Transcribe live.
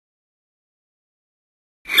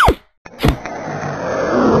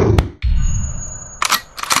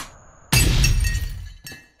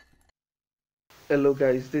Hello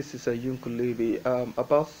guys, this is Ayunkulebe.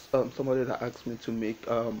 About somebody that asked me to make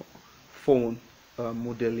phone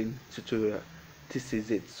modeling tutorial. This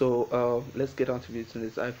is it. So let's get on to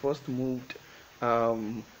business. I first moved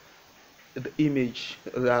um, the image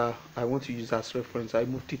that I want to use as reference. I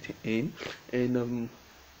moved it in, and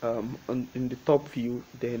in the top view,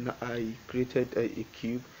 then I created a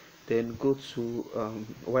cube. Then go to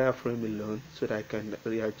wireframe alone so that I can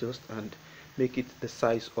readjust and make it the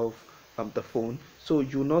size of the phone, so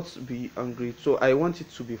you'll not be angry. So I want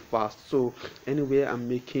it to be fast, so anyway I'm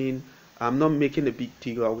not making a big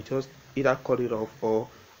deal. I will just either cut it off or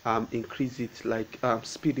increase it, like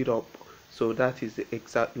speed it up. So that is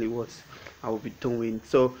exactly what I will be doing.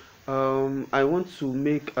 So I want to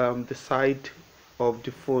make the side of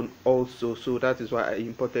the phone also, so that is why I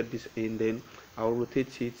imported this in. Then I'll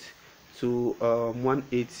rotate it to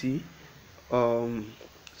 180, so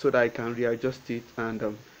that I can readjust it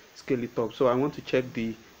and scale it up. So I want to check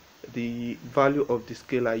the value of the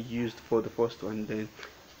scale I used for the first one, then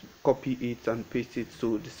copy it and paste it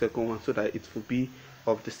to the second one so that it will be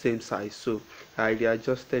of the same size. So I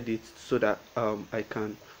readjusted it so that I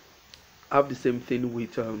can have the same thing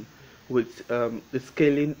with the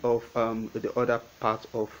scaling of the other part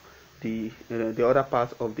of the other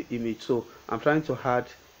part of the image. So I'm trying to add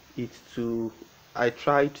it to I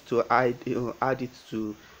tried to add it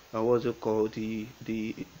to what's it called, the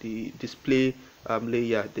display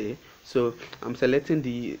layer there. So I'm selecting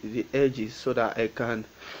the edges so that I can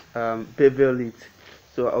bevel it.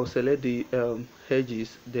 So I'll select the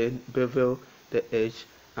edges, then bevel the edge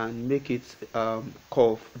and make it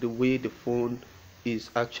curve the way the phone is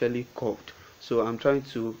actually curved. So I'm trying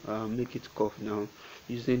to make it curve now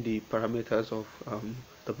using the parameters of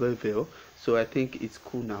the bevel. So I think it's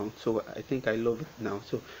cool now, so I think I love it now.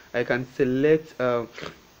 So I can select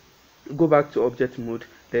go back to object mode,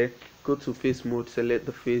 then go to face mode, select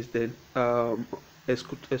the face, then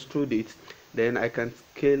extrude it. Then I can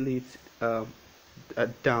scale it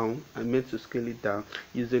down. I meant to scale it down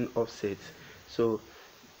using offset. So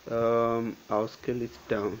I'll scale it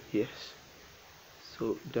down, yes,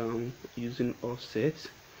 so down using offset.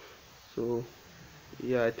 So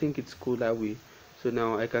yeah, I think it's cool that way. So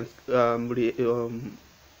now I can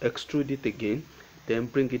extrude it again, then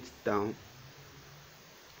bring it down.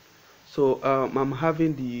 So I'm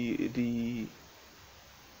having the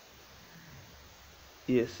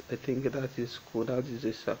yes, I think that is cool. That is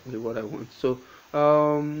exactly what I want. So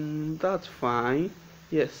that's fine.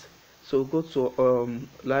 Yes, so go to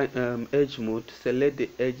line edge mode, select the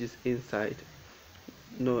edges inside,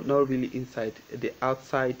 no, not really inside, the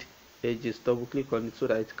outside edges. Double click on it so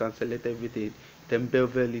that it can select everything, then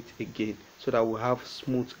bevel it again so that we have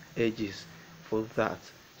smooth edges for that.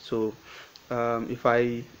 So if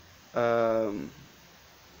I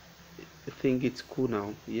think it's cool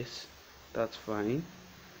now, yes, that's fine.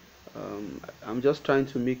 I'm just trying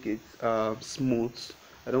to make it smooth.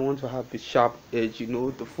 I don't want to have the sharp edge.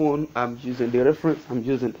 The phone I'm using, the reference I'm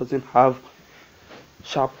using, doesn't have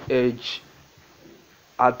sharp edge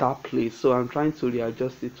at that place, so I'm trying to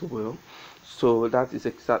readjust it well. So that is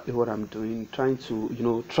exactly what I'm doing, trying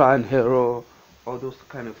to try and error, all those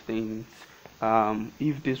kind of things.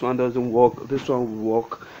 If this one doesn't work, this one will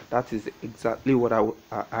work. That is exactly what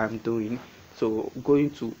I'm doing. So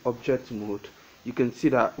going to object mode, you can see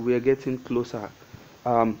that we are getting closer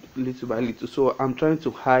little by little. So I'm trying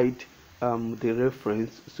to hide the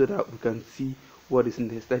reference so that we can see what is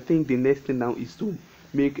next. I think the next thing now is to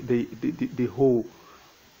make the hole,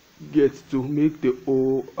 get to make the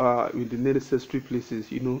hole in the necessary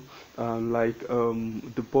places, like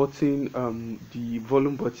the button, the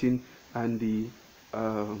volume button, and the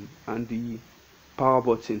power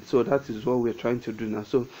button. So that is what we're trying to do now.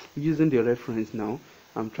 So using the reference now,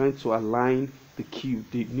 I'm trying to align the cube,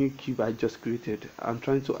 the new cube I just created. I'm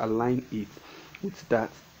trying to align it with that.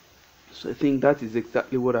 So I think that is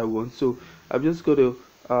exactly what I want. So I'm just going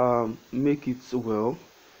to make it well,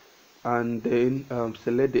 and then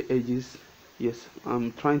select the edges. Yes,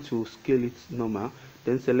 I'm trying to scale it normal,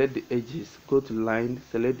 then select the edges, go to line,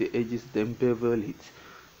 select the edges, then bevel it.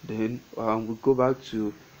 Then we'll go back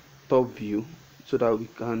to top view so that we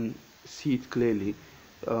can see it clearly.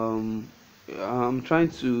 I'm trying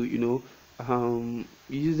to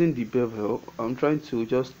using the bevel, I'm trying to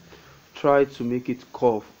just try to make it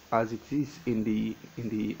curve as it is in the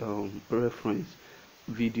reference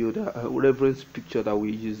video, that reference picture that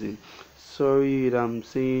we're using. Sorry that I'm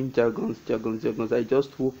saying jargons. I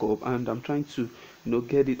just woke up and I'm trying to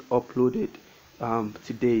get it uploaded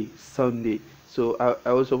today, Sunday. So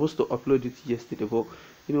I was supposed to upload it yesterday, but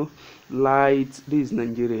you know, light. This is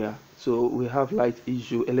Nigeria, so we have light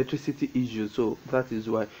issue, electricity issue, so that is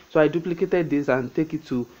why. So I duplicated this and take it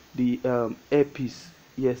to the earpiece.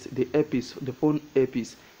 Yes, the earpiece, the phone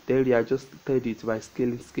earpiece. Then readjusted it by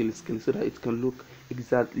scaling so that it can look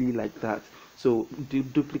exactly like that. So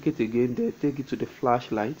duplicate again, then take it to the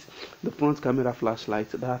flashlight, the front camera flashlight.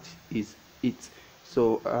 That is it.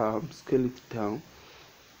 So scale it down.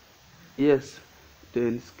 Yes,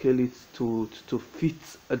 then scale it to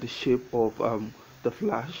fit the shape of the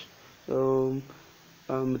flash. um,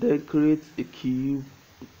 then create a cube.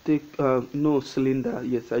 Take no cylinder.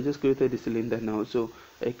 Yes, I just created the cylinder now, so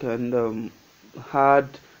I can add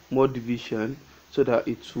more division so that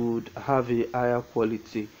it would have a higher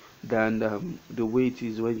quality than the way it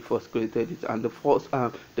is when you first created it. And the first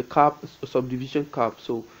the cap, subdivision cap,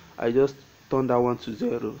 so I just turn that one to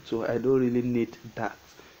 0, so I don't really need that.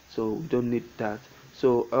 So we don't need that.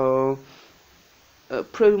 So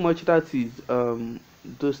pretty much that is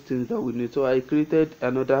those things that we need. So I created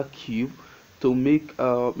another cube to make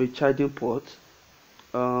a charging port.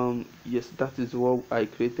 Yes, that is what I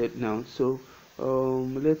created now. So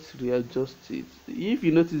let's readjust it. If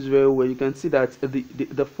you notice very well, you can see that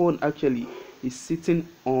the phone actually is sitting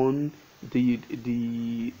on the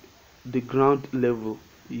the ground level,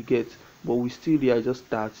 you get, but we still readjust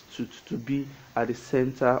that to be at the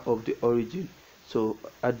center of the origin, so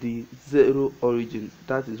at the 0 origin.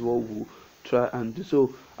 That is what we'll try and do.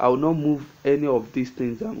 So I will not move any of these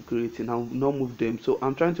things I'm creating. I will not move them. So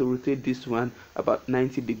I'm trying to rotate this one about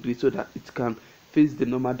 90 degrees so that it can face the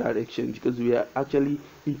normal direction, because we are actually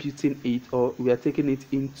imputing it, or we are taking it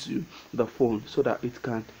into the phone so that it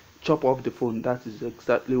can chop off the phone. That is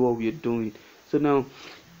exactly what we are doing. So now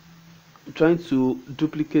trying to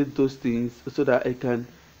duplicate those things so that I can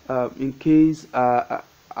in case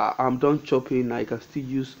I'm done chopping, I can still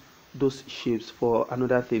use those shapes for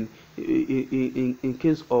another thing. In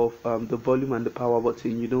case of the volume and the power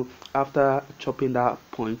button, after chopping that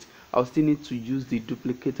point, I'll still need to use the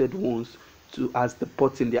duplicated ones to as the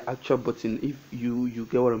button, the actual button. If you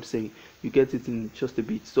get what I'm saying, you get it in just a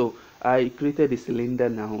bit. So I created a cylinder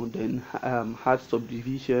now, then had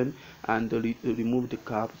subdivision and remove the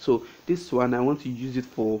cap. So this one I want to use it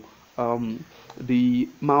for the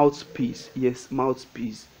mouthpiece. Yes,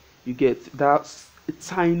 mouthpiece. You get that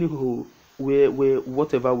tiny hole where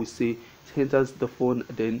whatever we say enters the phone,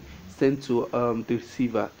 then sent to the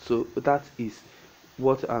receiver. So that is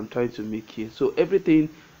what I'm trying to make here. So everything,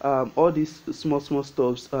 all these small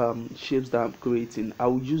stuffs, shapes that I'm creating, I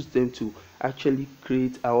will use them to actually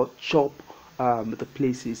create our chop the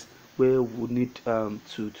places where we need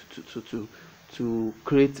to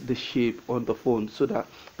create the shape on the phone, so that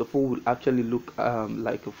the phone will actually look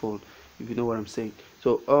like a phone, if you know what I'm saying.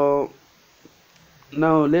 So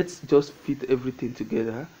now let's just fit everything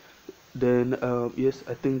together. Then yes,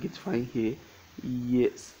 I think it's fine here.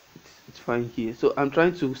 Yes, it's fine here. So I'm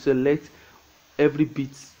trying to select every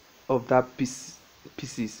bit of that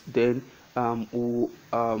pieces. Then we'll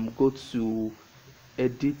go to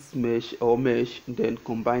edit mesh or mesh, then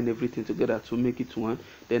combine everything together to make it one.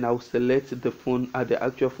 Then I'll select the phone at the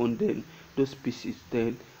actual phone, then those pieces.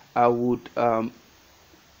 Then I would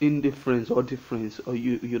indifference or difference, or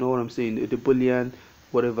you know what I'm saying, the boolean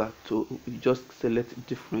whatever, to just select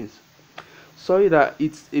difference. Sorry that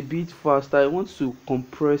it's a bit fast. I want to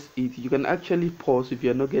compress it. You can actually pause if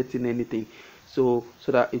you're not getting anything, so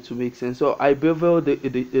that it will make sense. So I bevel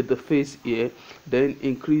the face here, then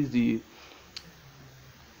increase the,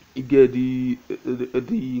 you get the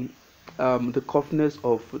curveness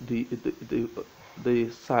of the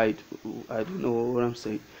side. I don't know what I'm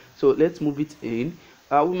saying. So let's move it in.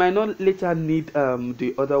 We might not later need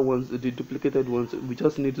the other ones, the duplicated ones. We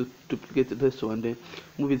just need to duplicate this one, then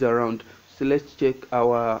move it around. So let's check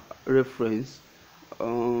our reference.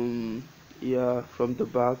 Yeah, from the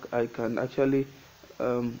back I can actually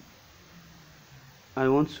um I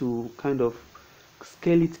want to kind of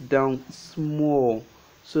scale it down small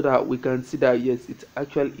so that we can see that yes, it's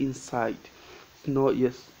actually inside. It's not,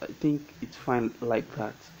 yes, I think it's fine like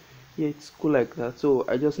that. Yeah, it's cool like that. So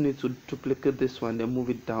I just need to duplicate this one, then move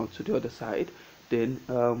it down to the other side, then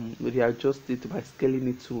readjust it by scaling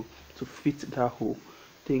it to fit that hole.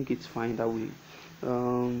 I think it's fine that way.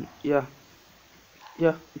 Yeah,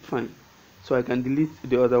 yeah, it's fine. So I can delete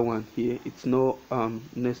the other one here. It's not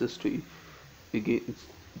necessary again.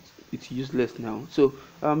 It's useless now. So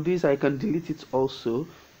this I can delete it also,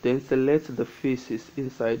 then select the faces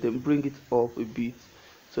inside, then bring it up a bit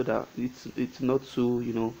so that it's not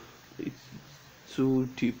too, it's too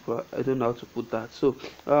deep. I don't know how to put that. So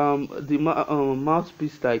the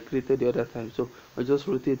mouthpiece that I created the other time, so I just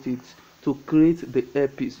rotate it to create the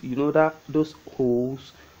earpiece, you know, that those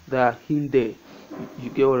holes that are in there. You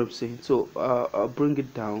get what I'm saying? So I'll bring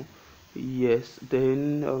it down. Yes,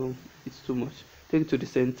 then it's too much. Take it to the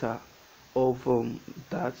center of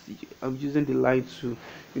that. I'm using the line to,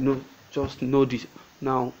 you know, just know this.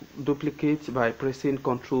 Now duplicate by pressing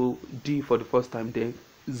Ctrl D for the first time, then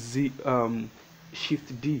Z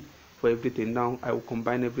Shift D for everything. Now I will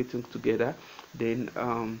combine everything together, then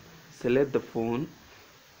select the phone.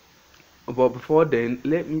 But before then,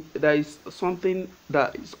 there is something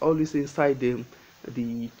that is always inside them,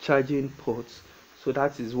 the charging ports. So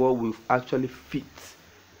that is what will actually fit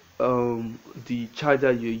the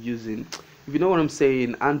charger you're using. If you know what I'm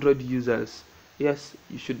saying, Android users, yes,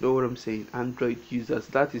 you should know what I'm saying. Android users,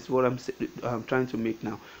 that is what I'm trying to make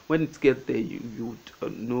now. When it gets there, you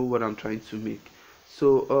would know what I'm trying to make.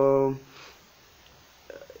 So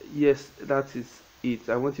yes, that is it.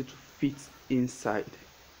 I want it to fit inside.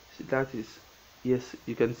 So that is, yes,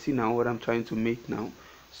 you can see now what I'm trying to make now.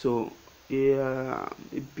 So yeah,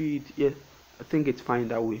 a bit, yeah, I think it's fine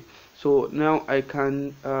that way. So now I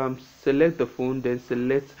can select the phone, then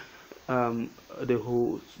select the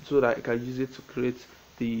hole, so that I can use it to create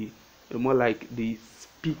the more like the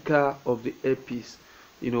speaker of the earpiece,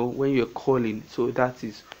 you know, when you're calling. So that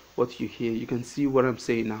is what you hear. You can see what I'm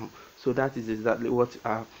saying now. So that is exactly what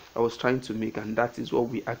I was trying to make, and that is what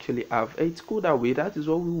we actually have. It's cool that way. That is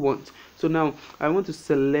what we want. So now I want to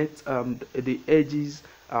select the edges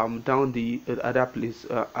down the other place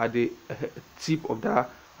at the tip of that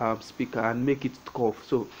speaker, and make it curve.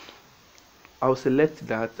 So I'll select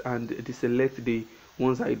that and deselect the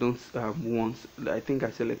ones I don't want. I think I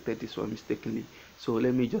selected this one mistakenly, so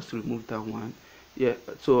let me just remove that one. Yeah,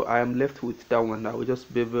 so I am left with that one. I will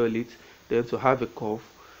just bevel it, then to have a curve.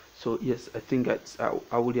 So yes, I think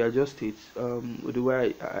I would adjust it the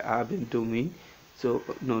way I have been doing. So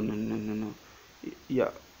no. Yeah,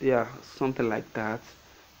 yeah, something like that,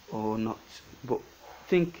 or not, but I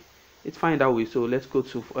think it's fine that way. So let's go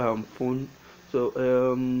to phone. So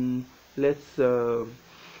let's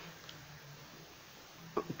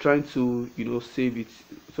trying to, you know, save it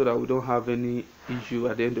so that we don't have any issue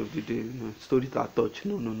at the end of the day. You know, story that touch,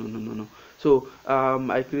 no. So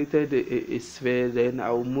I created a sphere, then I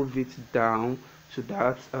will move it down so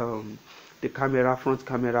that the camera, front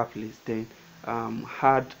camera place, then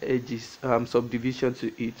add edges, subdivision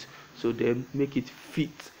to it, so then make it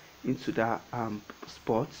fit into that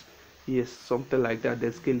spot. Yes, something like that.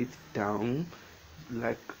 Then scale it down,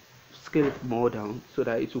 like scale it more down so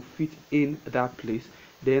that it will fit in that place.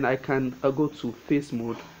 Then I can go to face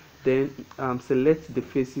mode, then select the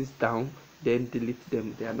faces down, then delete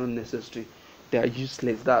them. They are not necessary, they are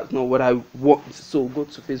useless. That's not what I want. So go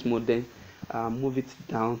to face mode, then move it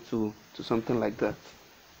down to something like that.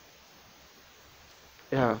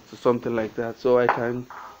 Yeah, to something like that. So I can,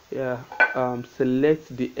 yeah,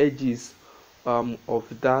 select the edges of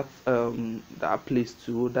that place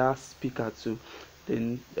to that speaker too.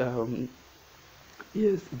 Then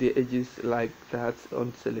yes, the edges like that.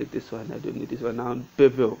 Unselect this one, I don't need this one. Now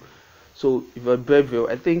bevel. So if I bevel,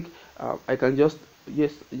 I think I can just,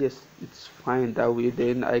 yes, it's fine that way.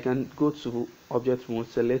 Then I can go to object mode,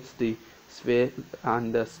 select the sphere,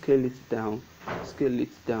 and scale it down,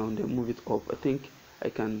 then move it up. I think I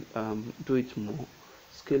can do it more,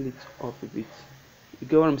 scale it up a bit. You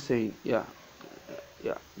get what I'm saying? Yeah,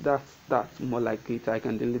 yeah, that's more like it. I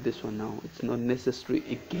can delete this one now, it's not necessary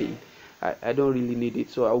again. I don't really need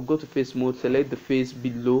it. So I'll go to face mode, select the face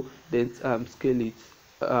below, then scale it,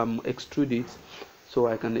 extrude it, so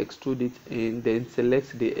I can extrude it, and then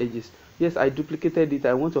select the edges. Yes, I duplicated it.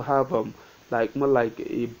 I want to have like more like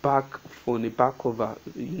a back phone, a back cover,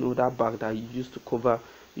 you know, that back that you used to cover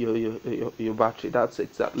your battery. That's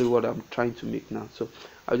exactly what I'm trying to make now. So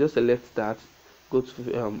I'll just select that, go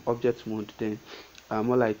to object mode, then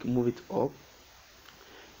more like move it up.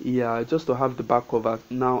 Yeah, just to have the back cover.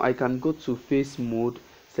 Now I can go to face mode,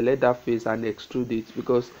 select that face, and extrude it,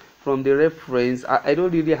 because from the reference I don't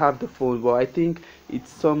really have the phone, but I think it's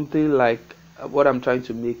something like what I'm trying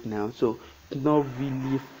to make now. So it's not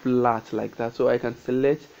really flat like that. So I can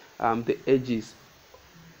select the edges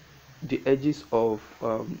of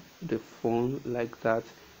the phone like that,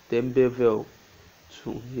 then bevel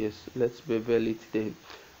too. Yes, let's bevel it, then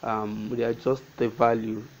we adjust the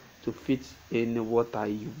value to fit in what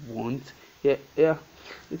I want. Yeah,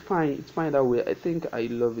 it's fine that way. I think I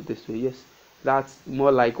love it this way. Yes, that's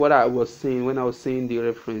more like what I was saying when I was saying the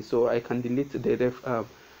reference. So I can delete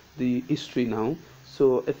the history now.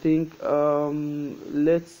 So I think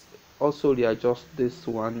let's also readjust this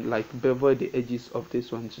one, like bevel the edges of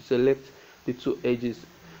this one, to select the two edges,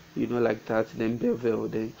 you know, like that, then bevel,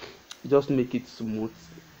 then just make it smooth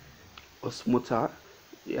or smoother.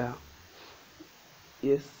 Yeah.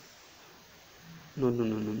 Yes. No.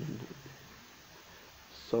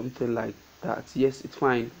 Something like that. Yes, it's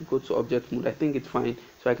fine. Go to object mode. I think it's fine.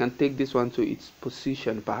 So I can take this one to its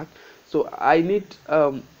position back. So I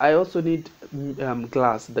also need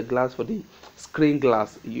glass, the glass for the screen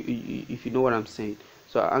glass, if you know what I'm saying.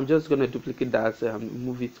 So I'm just gonna duplicate that,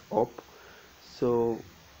 move it up. So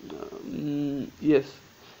yes,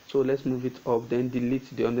 so let's move it up, then delete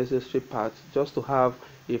the unnecessary part, just to have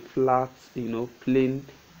a flat, plain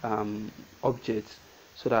object,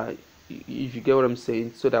 so that if you get what I'm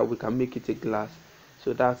saying, so that we can make it a glass.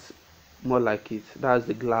 So that's more like it. That's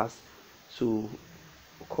the glass to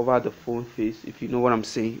cover the phone face, if you know what I'm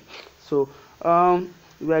saying. So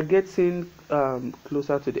we are getting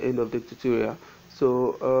closer to the end of the tutorial.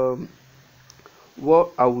 So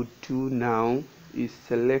what I would do now is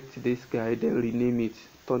select this guy, then rename it,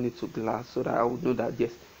 turn it to glass, so that I would know that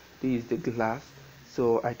yes, this is the glass.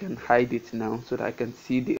 So I can hide it now so that I can see the